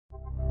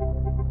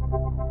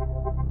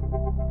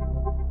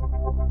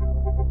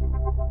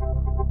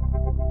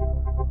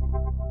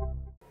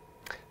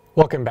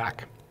Welcome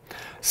back.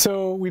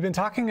 So we've been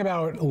talking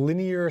about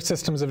linear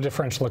systems of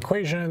differential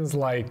equations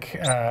like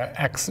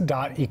x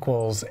dot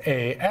equals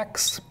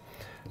ax,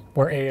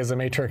 where a is a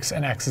matrix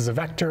and x is a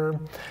vector.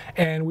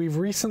 And we've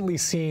recently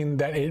seen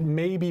that it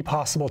may be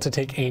possible to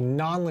take a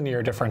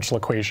nonlinear differential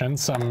equation,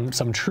 some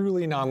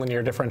truly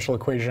nonlinear differential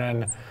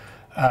equation,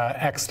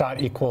 x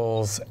dot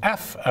equals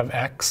f of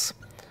x,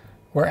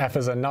 where f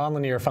is a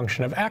nonlinear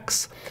function of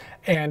x,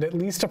 and at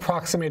least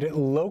approximate it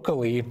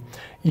locally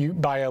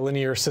by a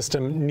linear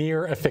system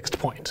near a fixed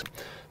point.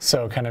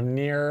 So kind of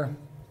near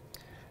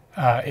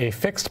a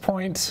fixed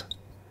point,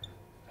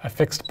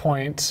 x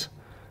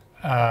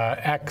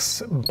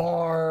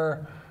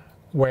bar,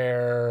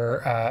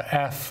 where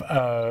f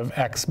of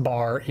x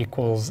bar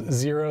equals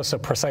 0. So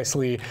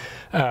precisely,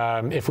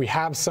 if we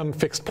have some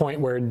fixed point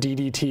where d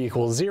dt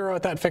equals 0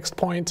 at that fixed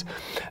point,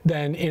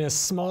 then in a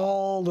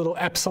small little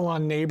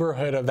epsilon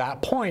neighborhood of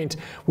that point,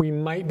 we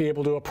might be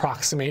able to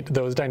approximate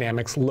those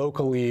dynamics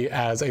locally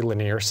as a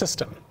linear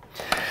system.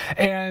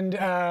 And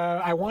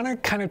I want to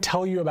kind of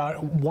tell you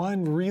about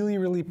one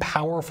really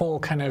powerful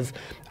kind of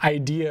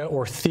idea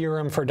or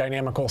theorem for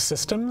dynamical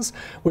systems,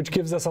 which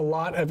gives us a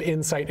lot of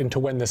insight into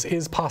when this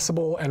is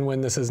possible and when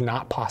this is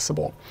not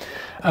possible.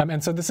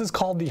 And so this is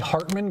called the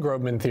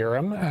Hartman-Grobman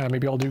Theorem.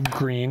 Maybe I'll do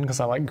green because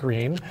I like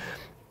green.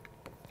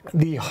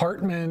 The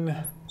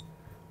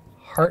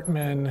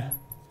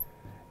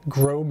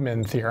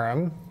Hartman-Grobman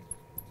Theorem.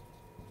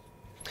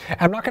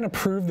 I'm not going to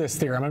prove this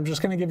theorem. I'm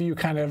just going to give you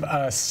kind of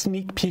a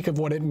sneak peek of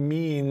what it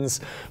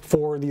means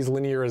for these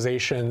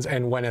linearizations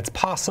and when it's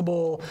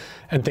possible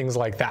and things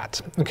like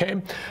that.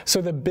 Okay, so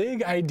the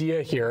big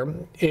idea here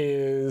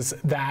is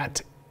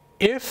that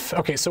if,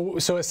 okay,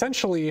 so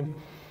essentially,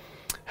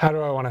 how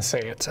do I want to say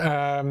it?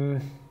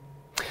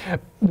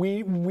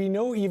 We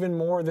know even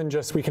more than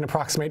just we can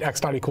approximate x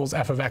dot equals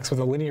f of x with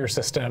a linear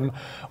system.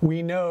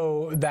 We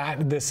know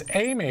that this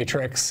A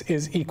matrix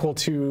is equal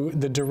to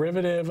the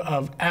derivative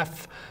of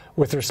f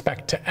with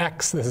respect to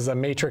x. This is a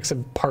matrix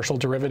of partial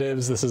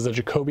derivatives. This is a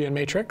Jacobian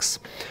matrix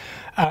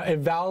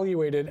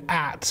evaluated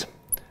at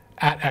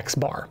x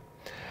bar.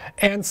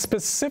 And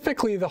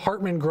specifically, the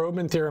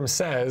Hartman-Grobman theorem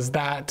says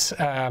that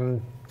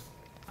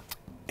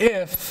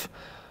if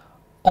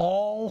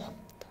all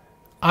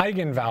the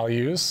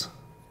eigenvalues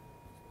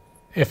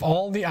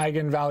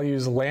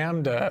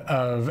lambda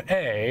of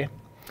A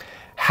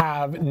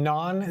have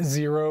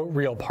non-zero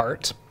real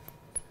part,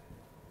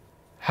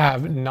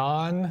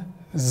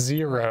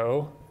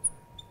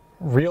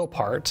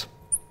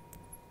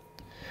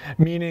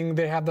 meaning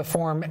they have the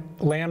form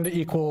lambda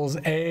equals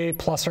A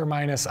plus or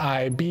minus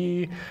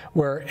IB,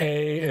 where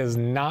A is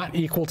not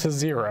equal to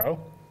 0.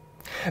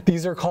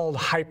 These are called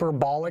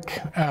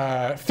hyperbolic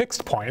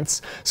fixed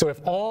points. So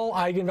if all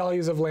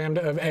eigenvalues of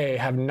lambda of A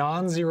have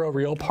non-zero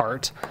real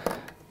part,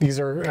 these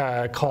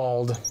are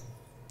called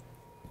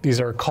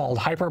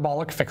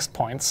hyperbolic fixed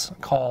points,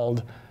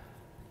 called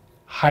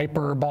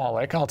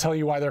hyperbolic. I'll tell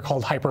you why they're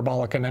called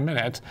hyperbolic in a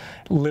minute.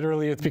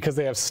 Literally, it's because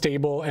they have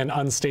stable and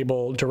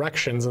unstable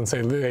directions, and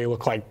so they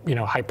look like, you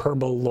know,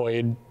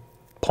 hyperboloid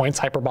points,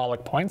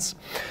 hyperbolic points.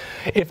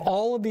 If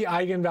all of the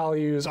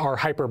eigenvalues are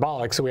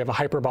hyperbolic, so we have a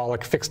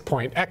hyperbolic fixed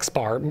point x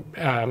bar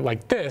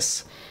like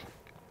this,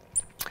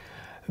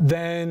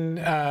 then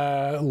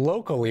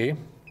locally,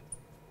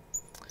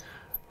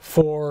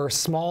 for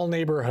small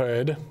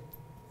neighborhood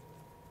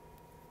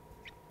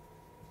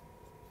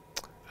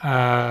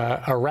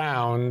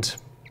around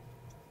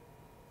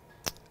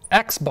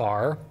x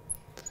bar,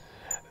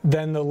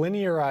 then the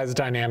linearized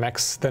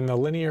dynamics, then the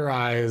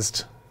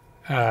linearized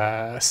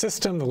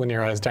system, the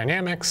linearized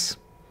dynamics,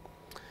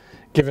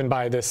 given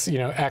by this, you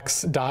know,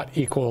 x dot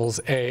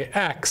equals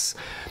ax,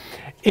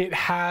 it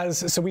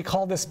has, so we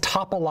call this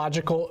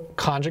topological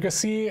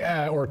conjugacy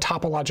or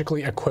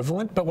topologically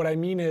equivalent. But what I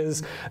mean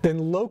is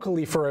then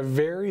locally for a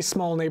very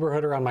small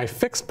neighborhood around my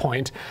fixed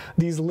point,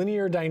 these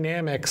linear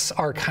dynamics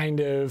are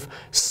kind of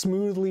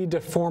smoothly,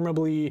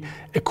 deformably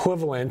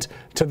equivalent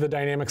to the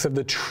dynamics of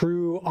the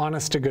true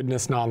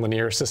honest-to-goodness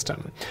nonlinear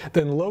system.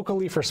 Then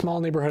locally for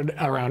small neighborhood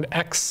around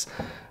x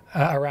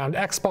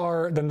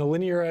bar, then the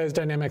linearized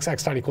dynamics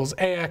x dot equals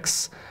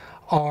ax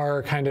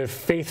are kind of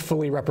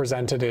faithfully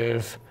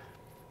representative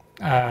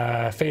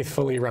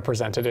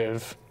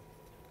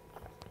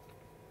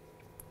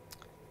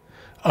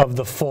of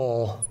the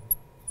full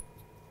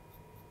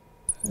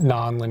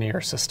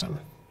nonlinear system.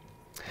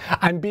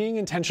 I'm being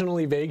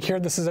intentionally vague here.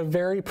 This is a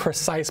very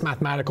precise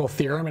mathematical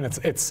theorem, and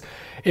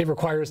it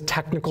requires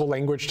technical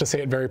language to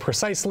say it very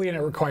precisely, and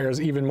it requires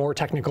even more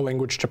technical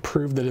language to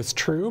prove that it's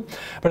true.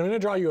 But I'm going to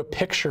draw you a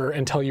picture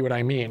and tell you what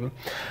I mean.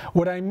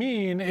 What I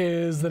mean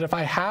is that if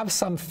I have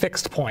some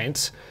fixed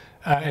point,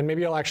 and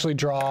maybe I'll actually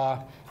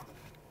draw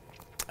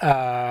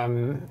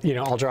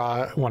I'll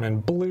draw one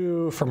in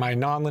blue for my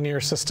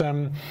nonlinear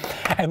system.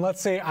 And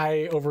let's say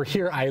over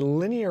here, I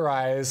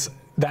linearize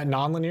that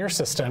nonlinear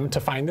system to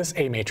find this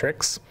A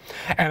matrix,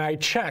 and I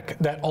check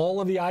that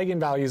all of the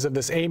eigenvalues of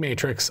this A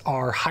matrix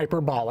are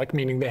hyperbolic,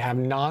 meaning they have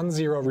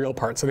non-zero real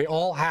parts. So they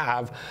all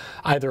have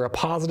either a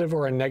positive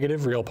or a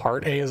negative real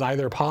part. A is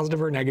either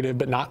positive or negative,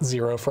 but not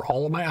zero for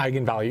all of my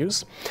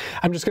eigenvalues.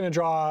 I'm just going to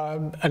draw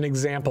an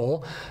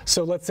example.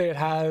 So let's say it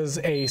has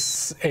a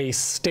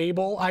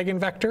stable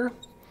eigenvector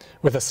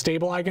with a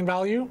stable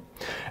eigenvalue,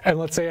 and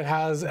let's say it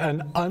has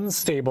an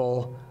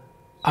unstable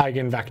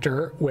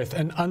eigenvector with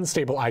an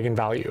unstable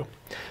eigenvalue.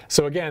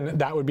 So again,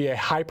 that would be a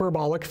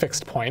hyperbolic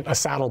fixed point, a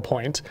saddle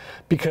point,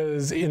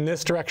 because in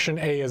this direction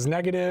A is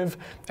negative,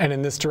 and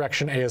in this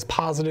direction A is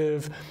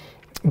positive,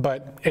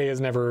 but A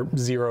is never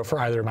zero for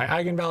either of my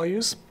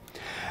eigenvalues.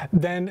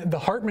 Then the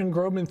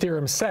Hartman-Grobman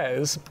theorem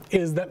says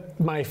is that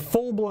my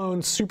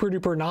full-blown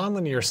super-duper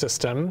nonlinear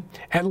system,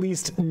 at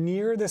least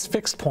near this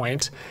fixed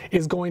point,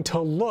 is going to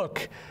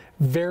look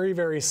very,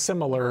 very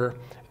similar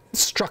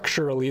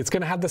structurally. It's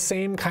going to have the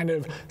same kind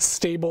of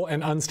stable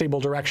and unstable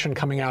direction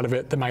coming out of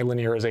it that my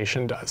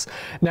linearization does.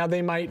 Now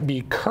they might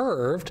be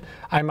curved.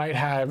 I might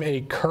have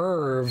a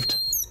curved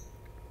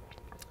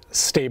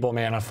stable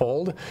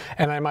manifold,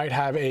 and I might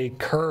have a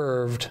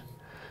curved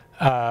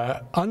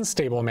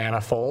unstable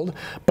manifold,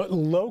 but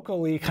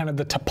locally kind of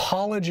the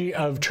topology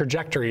of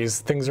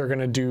trajectories, things are going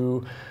to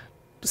do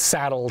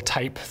saddle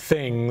type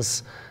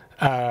things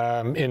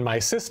in my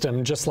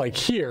system, just like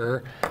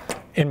here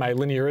in my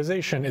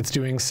linearization, it's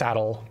doing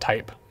saddle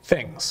type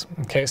things.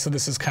 Okay, so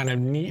this is kind of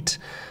neat.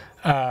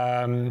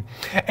 And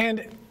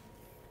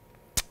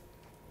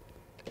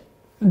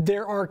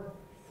there are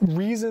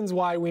reasons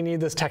why we need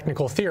this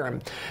technical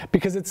theorem,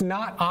 because it's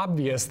not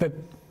obvious that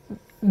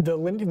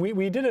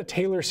we did a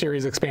Taylor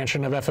series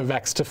expansion of f of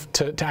x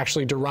to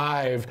actually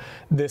derive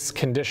this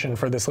condition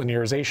for this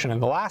linearization in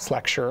the last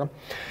lecture.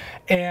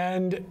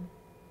 And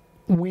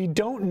we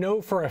don't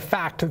know for a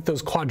fact that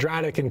those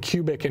quadratic and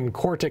cubic and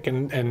quartic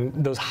and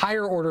those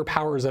higher order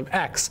powers of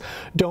x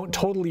don't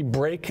totally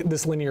break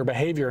this linear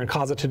behavior and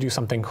cause it to do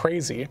something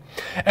crazy.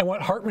 And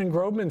what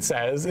Hartman-Grobman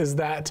says is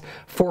that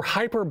for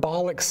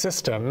hyperbolic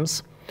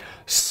systems,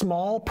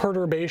 small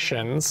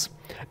perturbations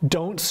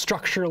don't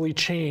structurally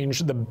change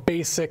the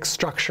basic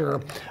structure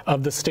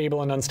of the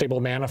stable and unstable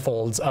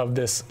manifolds of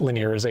this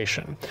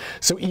linearization.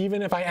 So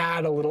even if I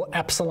add a little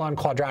epsilon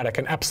quadratic,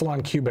 an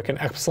epsilon cubic, an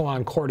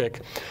epsilon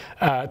quartic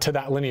to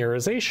that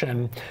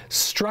linearization,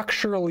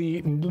 structurally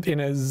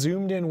in a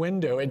zoomed in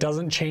window, it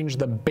doesn't change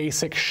the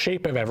basic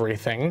shape of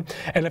everything.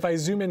 And if I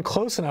zoom in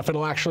close enough,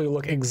 it'll actually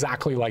look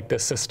exactly like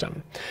this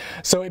system.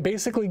 So it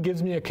basically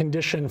gives me a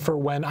condition for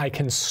when I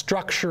can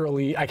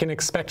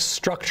expect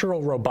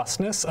structural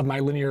robustness of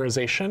my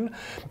linearization,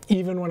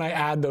 even when I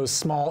add those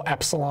small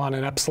epsilon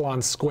and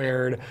epsilon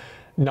squared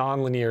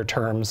nonlinear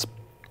terms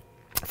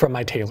from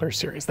my Taylor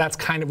series. That's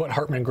kind of what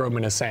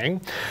Hartman-Grobman is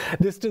saying.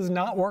 This does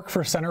not work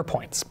for center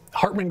points.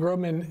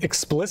 Hartman-Grobman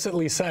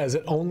explicitly says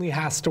it only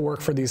has to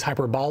work for these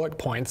hyperbolic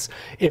points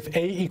if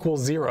A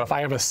equals 0. If I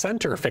have a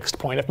center fixed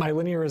point, if my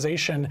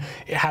linearization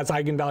has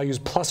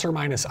eigenvalues plus or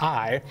minus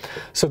I,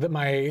 so that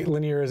my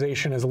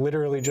linearization is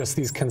literally just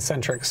these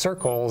concentric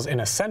circles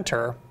in a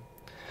center,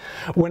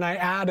 when I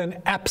add an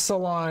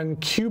epsilon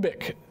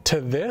cubic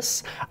to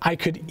this, I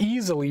could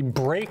easily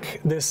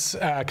break this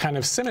kind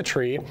of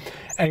symmetry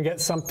and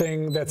get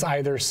something that's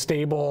either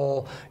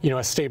stable,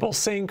 a stable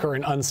sink or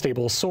an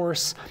unstable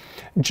source,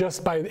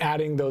 just by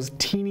adding those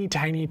teeny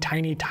tiny,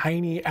 tiny,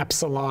 tiny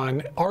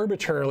epsilon,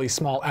 arbitrarily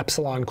small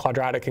epsilon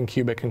quadratic and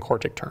cubic and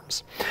quartic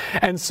terms.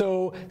 And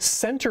so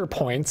center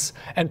points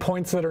and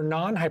points that are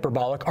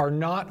non-hyperbolic are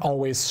not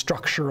always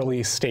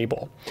structurally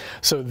stable.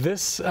 So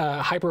this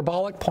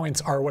hyperbolic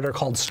points are what are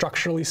called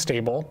structurally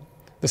stable.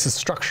 This is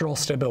structural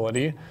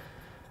stability.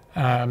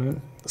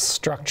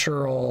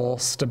 Structural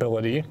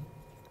stability.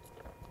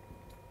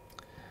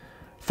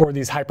 For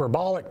these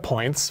hyperbolic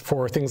points,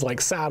 for things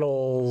like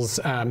saddles,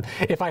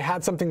 if I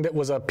had something that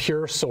was a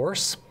pure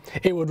source,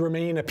 it would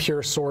remain a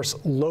pure source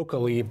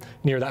locally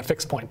near that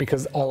fixed point,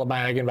 because all of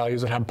my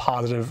eigenvalues would have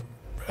positive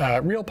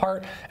real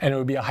part, and it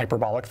would be a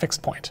hyperbolic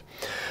fixed point.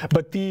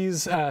 But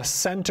these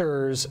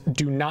centers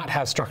do not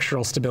have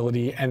structural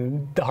stability,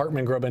 and the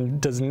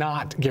Hartman-Grobman does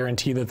not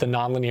guarantee that the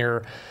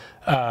nonlinear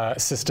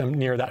system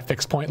near that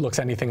fixed point looks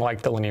anything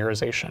like the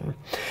linearization.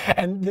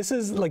 And this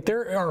is like,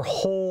 there are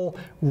whole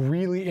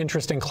really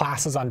interesting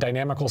classes on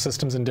dynamical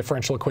systems and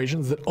differential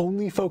equations that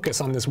only focus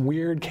on this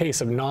weird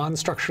case of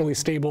non-structurally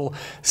stable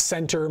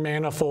center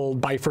manifold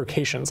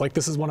bifurcations. Like,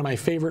 this is one of my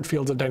favorite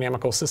fields of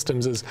dynamical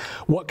systems, is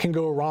what can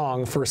go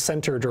wrong for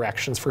center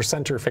directions, for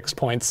center fixed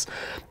points.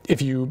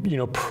 If you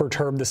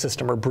perturb the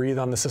system or breathe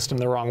on the system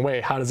the wrong way,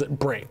 how does it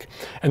break?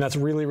 And that's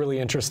really, really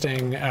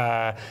interesting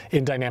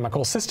in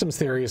dynamical systems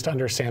theory, is to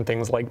understand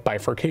things like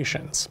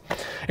bifurcations.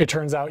 It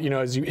turns out,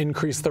 as you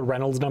increase the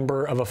Reynolds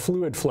number of a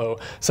fluid flow,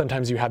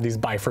 sometimes you have these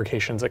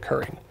bifurcations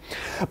occurring.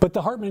 But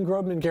the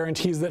Hartman-Grobman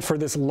guarantees that for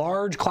this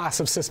large class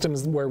of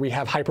systems where we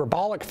have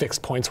hyperbolic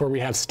fixed points, where we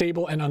have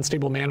stable and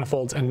unstable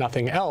manifolds and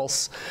nothing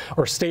else,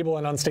 or stable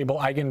and unstable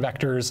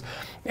eigenvectors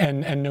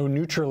and no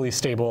neutrally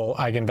stable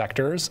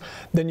eigenvectors,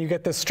 then you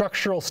get this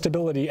structural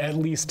stability at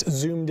least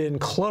zoomed in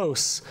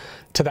close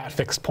to that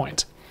fixed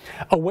point.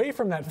 Away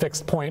from that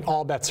fixed point,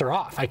 all bets are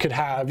off. I could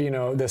have,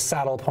 this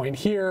saddle point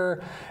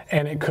here,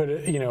 and it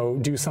could,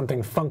 do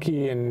something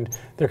funky, and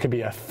there could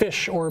be a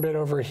fish orbit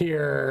over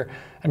here.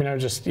 I mean, I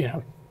was just,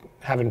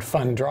 having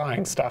fun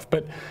drawing stuff.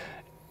 But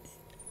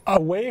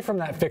away from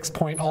that fixed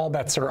point, all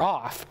bets are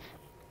off.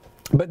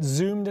 But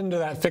zoomed into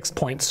that fixed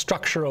point,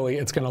 structurally,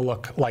 it's going to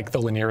look like the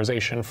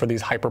linearization for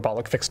these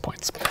hyperbolic fixed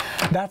points.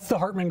 That's the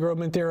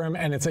Hartman-Grobman theorem,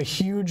 and it's a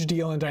huge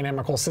deal in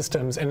dynamical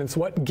systems, and it's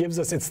what gives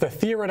us, it's the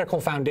theoretical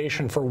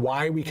foundation for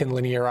why we can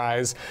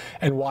linearize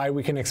and why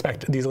we can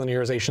expect these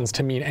linearizations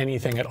to mean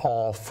anything at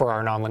all for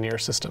our nonlinear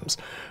systems.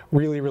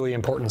 Really, really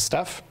important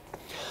stuff.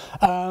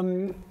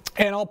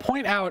 And I'll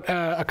point out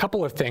a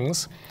couple of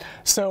things.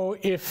 So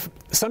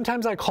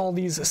sometimes I call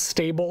these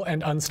stable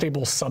and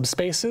unstable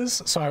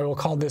subspaces. So I will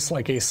call this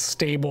like a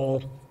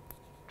stable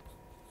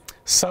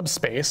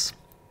subspace.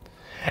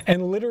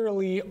 And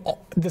literally,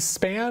 the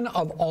span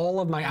of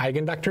all of my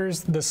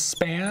eigenvectors,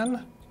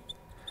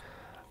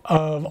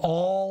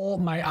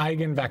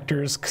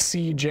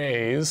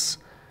 Cz's,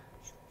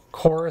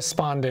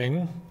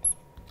 corresponding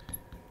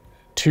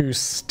to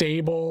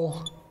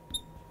stable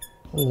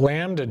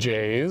lambda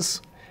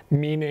j's,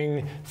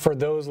 meaning for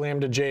those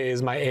lambda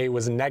j's, my A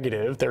was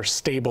negative, they're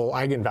stable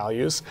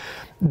eigenvalues.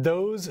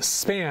 Those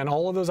span,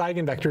 all of those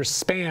eigenvectors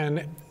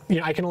span,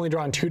 I can only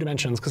draw in 2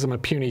 dimensions because I'm a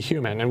puny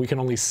human, and we can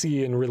only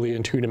see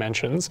in 2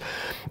 dimensions.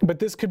 But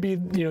this could be,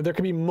 there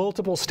could be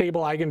multiple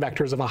stable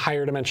eigenvectors of a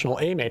higher dimensional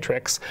A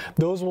matrix.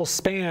 Those will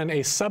span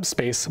a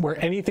subspace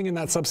where anything in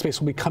that subspace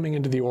will be coming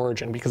into the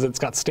origin because it's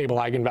got stable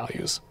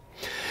eigenvalues.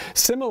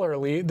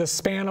 Similarly, the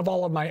span of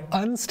all of my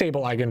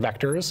unstable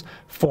eigenvectors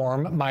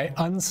form my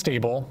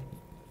unstable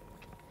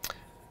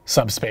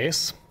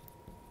subspace.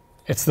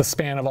 It's the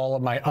span of all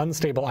of my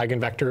unstable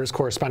eigenvectors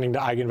corresponding to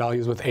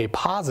eigenvalues with A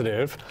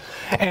positive.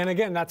 And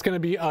again, that's going to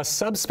be a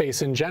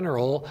subspace in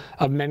general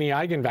of many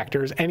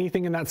eigenvectors.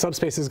 Anything in that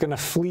subspace is going to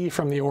flee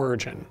from the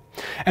origin.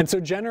 And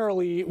so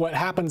generally what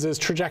happens is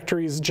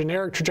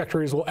generic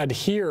trajectories will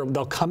adhere.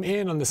 They'll come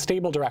in on the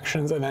stable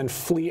directions and then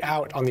flee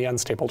out on the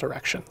unstable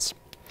directions.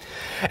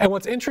 And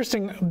what's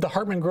interesting, the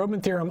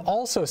Hartman-Grobman theorem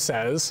also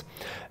says,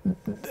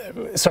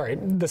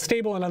 the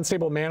stable and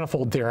unstable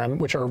manifold theorem,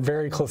 which are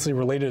very closely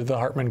related to the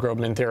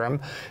Hartman-Grobman theorem,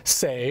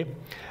 say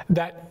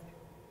that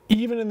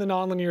even in the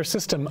nonlinear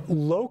system,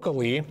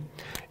 locally,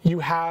 you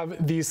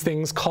have these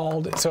things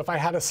called, so if I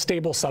had a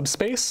stable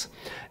subspace,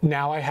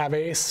 now I have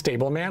a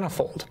stable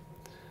manifold.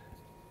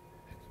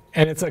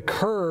 And it's a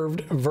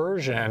curved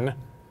version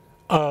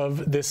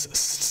of this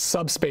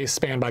subspace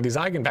spanned by these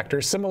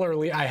eigenvectors.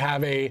 Similarly, I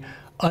have a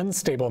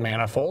unstable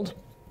manifold.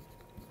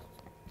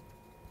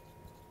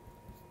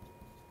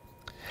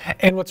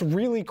 And what's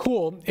really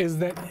cool is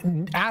that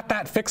at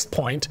that fixed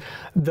point,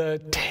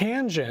 the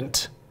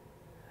tangent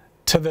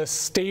to the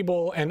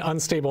stable and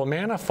unstable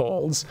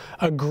manifolds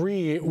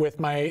agree with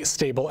my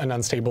stable and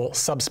unstable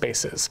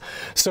subspaces.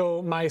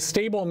 So my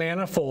stable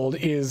manifold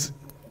is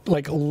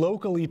like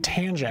locally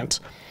tangent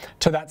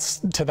to that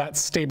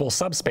stable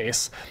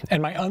subspace,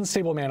 and my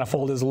unstable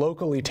manifold is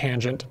locally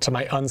tangent to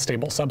my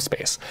unstable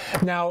subspace.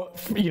 Now,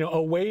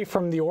 away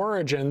from the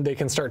origin, they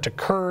can start to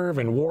curve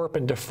and warp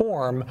and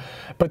deform,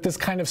 but this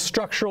kind of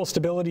structural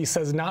stability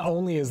says not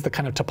only is the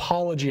kind of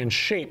topology and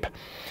shape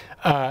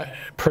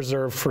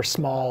preserved for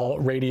small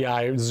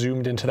radii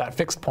zoomed into that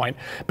fixed point,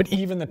 but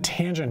even the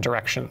tangent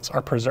directions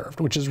are preserved,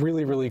 which is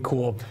really, really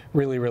cool,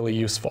 really, really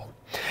useful.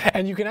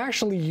 And you can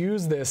actually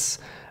use this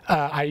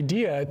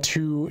idea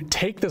to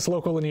take this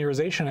local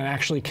linearization and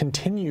actually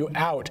continue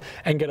out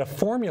and get a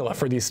formula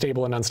for these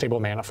stable and unstable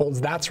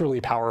manifolds. That's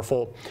really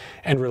powerful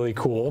and really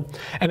cool.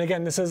 And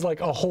again, this is like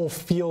a whole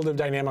field of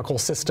dynamical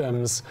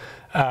systems.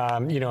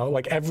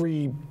 Like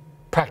every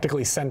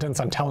practically sentence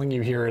I'm telling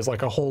you here is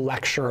like a whole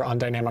lecture on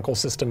dynamical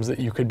systems that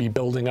you could be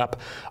building up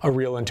a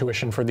real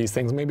intuition for these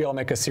things. Maybe I'll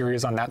make a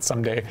series on that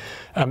someday.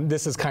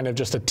 This is kind of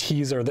just a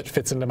teaser that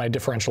fits into my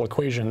differential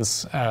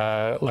equations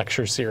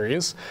lecture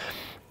series.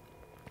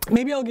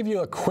 Maybe I'll give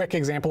you a quick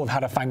example of how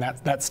to find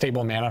that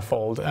stable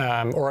manifold,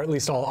 or at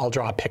least I'll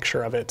draw a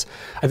picture of it.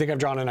 I think I've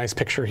drawn a nice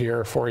picture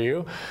here for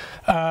you.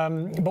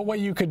 But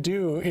what you could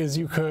do is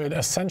you could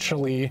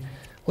essentially,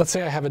 let's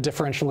say I have a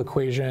differential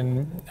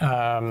equation,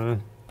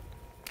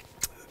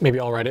 maybe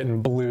I'll write it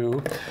in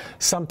blue,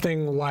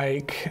 something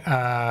like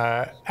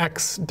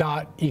x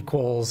dot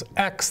equals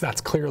x,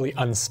 that's clearly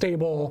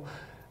unstable,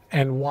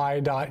 and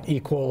y dot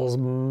equals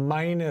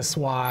minus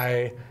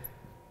y,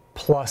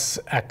 plus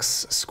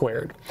x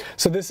squared.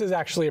 So this is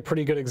actually a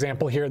pretty good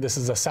example here. This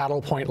is a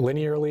saddle point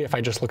linearly. If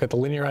I just look at the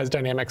linearized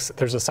dynamics,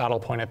 there's a saddle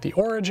point at the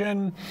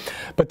origin.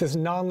 But this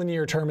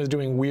nonlinear term is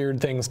doing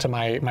weird things to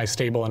my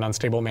stable and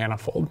unstable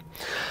manifold.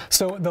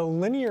 So the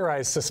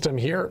linearized system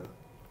here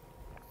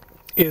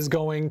is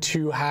going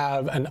to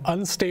have an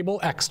unstable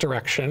x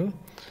direction,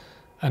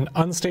 and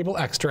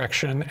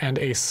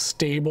a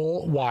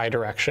stable y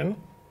direction.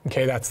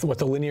 Okay, that's what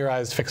the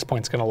linearized fixed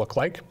point is going to look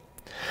like.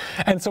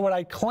 And so what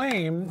I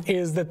claim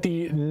is that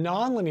the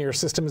nonlinear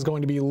system is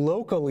going to be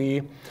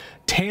locally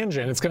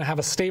tangent. It's going to have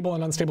a stable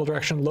and unstable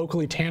direction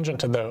locally tangent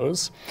to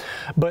those.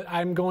 But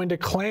I'm going to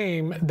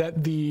claim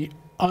that the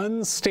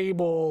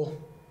unstable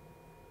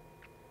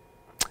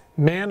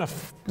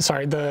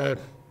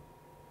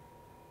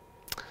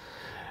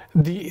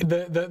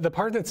the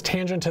part that's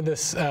tangent to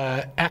this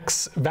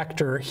x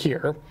vector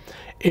here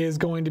is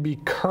going to be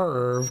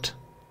curved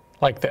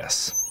like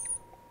this.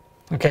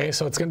 Okay,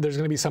 so there's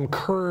going to be some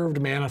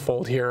curved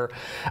manifold here.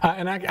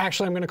 And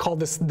actually I'm going to call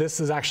this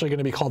is actually going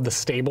to be called the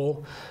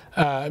stable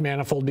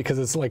manifold, because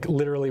it's like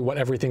literally what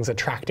everything's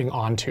attracting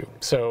onto.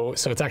 So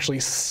it's actually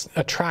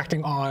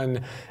attracting on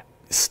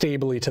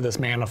stably to this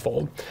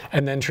manifold.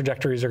 And then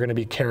trajectories are going to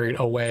be carried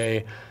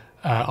away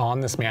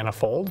on this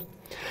manifold.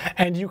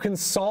 And you can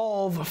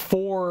solve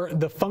for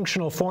the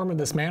functional form of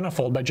this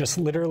manifold by just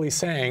literally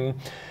saying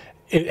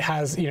it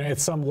has,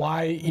 it's some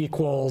y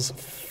equals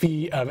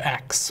phi of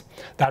x.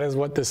 That is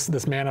what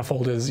this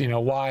manifold is,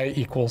 y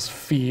equals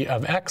phi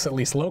of x, at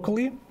least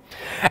locally.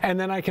 And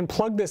then I can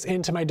plug this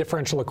into my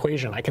differential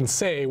equation. I can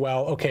say,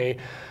 well, okay,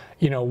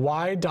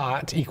 y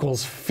dot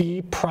equals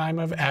phi prime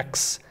of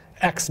x,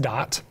 x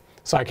dot.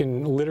 So I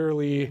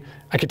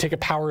could take a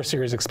power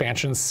series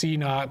expansion, c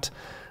naught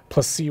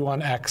plus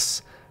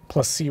c1x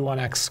plus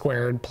c1x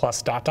squared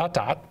plus dot dot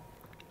dot.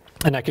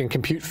 And I can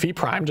compute phi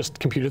prime, just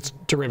compute its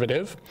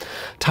derivative,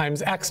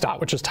 times x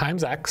dot, which is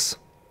times x.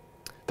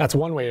 That's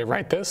one way to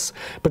write this.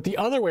 But the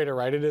other way to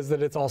write it is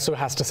that it also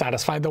has to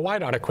satisfy the y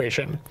dot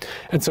equation.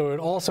 And so it would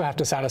also have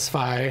to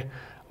satisfy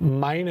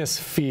minus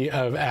phi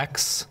of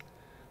x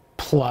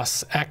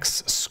plus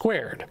x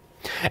squared.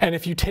 And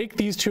if you take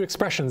these two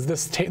expressions,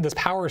 this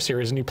power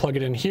series, and you plug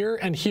it in here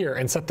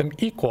and set them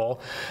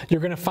equal,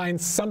 you're going to find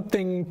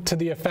something to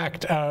the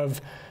effect of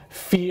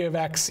phi of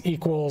x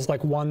equals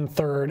like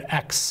 1/3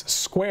 x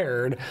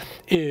squared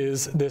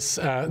is this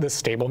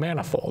stable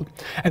manifold.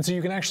 And so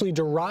you can actually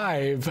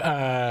derive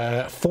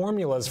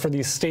formulas for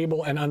these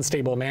stable and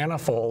unstable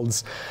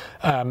manifolds,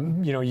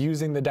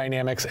 using the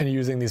dynamics and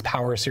using these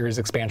power series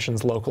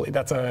expansions locally.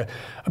 That's a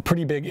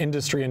pretty big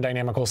industry in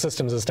dynamical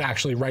systems, is to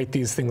actually write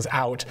these things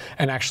out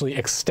and actually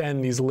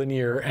extend these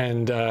linear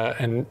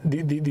and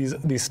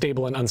these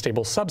stable and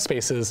unstable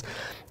subspaces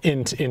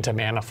into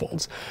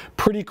manifolds.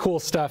 Pretty cool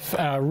stuff.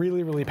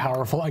 Really, really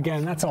powerful.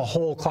 Again, that's a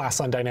whole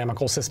class on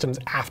dynamical systems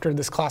after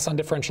this class on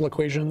differential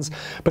equations,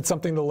 but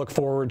something to look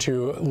forward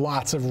to.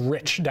 Lots of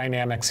rich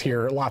dynamics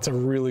here, lots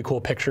of really cool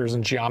pictures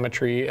and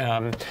geometry.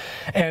 And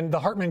the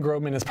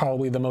Hartman-Grobman is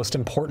probably the most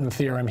important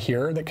theorem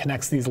here that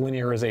connects these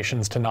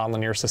linearizations to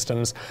nonlinear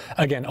systems.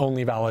 Again,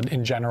 only valid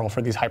in general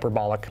for these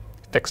hyperbolic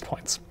fixed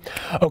points.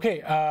 Okay,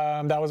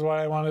 that was what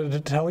I wanted to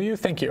tell you.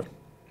 Thank you.